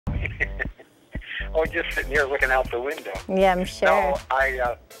or just sitting here looking out the window. Yeah, I'm sure.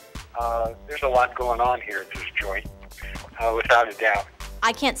 No, there's a lot going on here at this joint, without a doubt.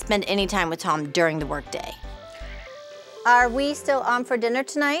 I can't spend any time with Tom during the workday. Are we still on for dinner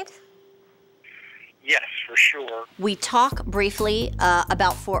tonight? Yes, for sure. We talk briefly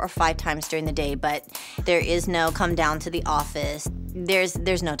about 4 or 5 times during the day, but there is no come down to the office.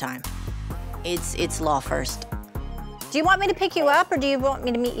 There's no time. It's law first. Do you want me to pick you up, or do you want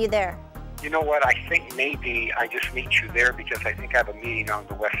me to meet you there? You know what? I think maybe I just meet you there because I think I have a meeting on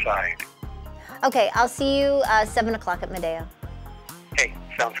the west side. Okay, I'll see you 7 o'clock at Medeo. Hey,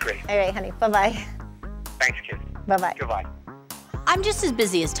 sounds great. All right, honey. Bye-bye. Thanks, kid. Bye-bye. Goodbye. I'm just as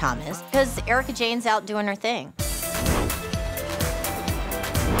busy as Tom is, because Erika Jayne's out doing her thing.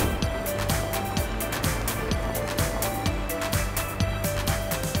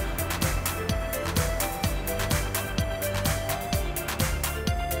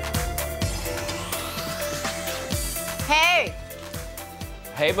 Hey,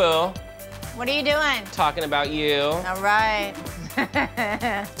 Hey, boo. what are you doing? Talking about you. All right.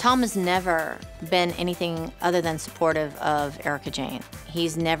 Tom has never been anything other than supportive of Erika Jayne.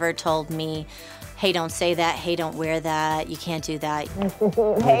 He's never told me, hey, don't say that, hey, don't wear that, you can't do that.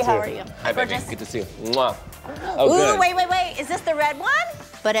 Hey, how are you? Hi, baby. Good to see you. Mwah. Oh, Ooh, good. wait. Is this the red one?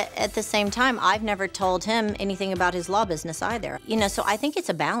 But at the same time, I've never told him anything about his law business either. You know, so I think it's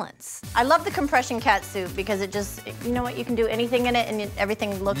a balance. I love the compression cat suit because it just, you know what, you can do anything in it and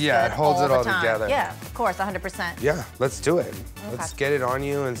everything looks good Yeah, it holds all it all the time. together. Yeah, of course, 100%. Yeah, let's do it. Let's get it on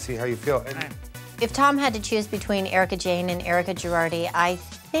you and see how you feel. If Tom had to choose between Erika Jayne and Erika Girardi, I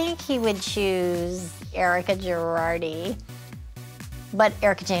think he would choose Erika Girardi, but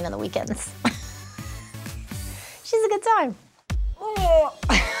Erika Jayne on the weekends. She's a good time. Oh.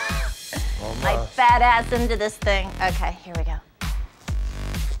 My fat ass into this thing. Okay, here we go.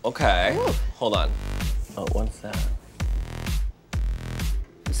 Okay. Ooh. Hold on. Oh, what's that?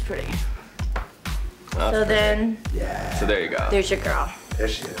 It's pretty. That's So pretty. then, So there you go. there's your girl. There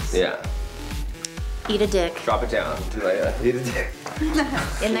she is. Yeah. Eat a dick. Drop it down. Do like that. Eat a dick. Isn't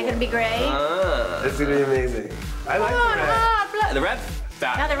that gonna be great? That's gonna be amazing. I like the red. The red?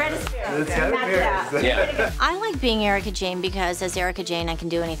 Fat. Now the red is fair. It's got appearance. Yeah. I like being Erika Jayne because as Erika Jayne, I can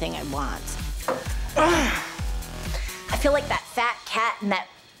do anything I want. I feel like that fat cat in that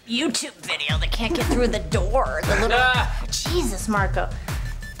YouTube video that can't get through the door. The little, Jesus, Marco.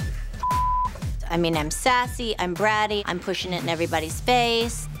 I mean, I'm sassy, I'm bratty, I'm pushing it in everybody's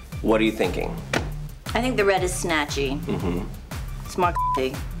face. What are you thinking? I think the red is snatchy. Mm-hmm. It's more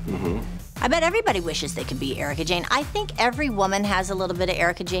Mm-hmm. I bet everybody wishes they could be Erika Jayne. I think every woman has a little bit of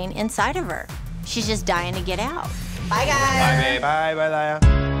Erika Jayne inside of her. She's just dying to get out. Bye, guys. Bye, babe. Bye,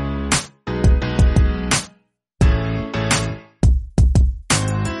 Laya.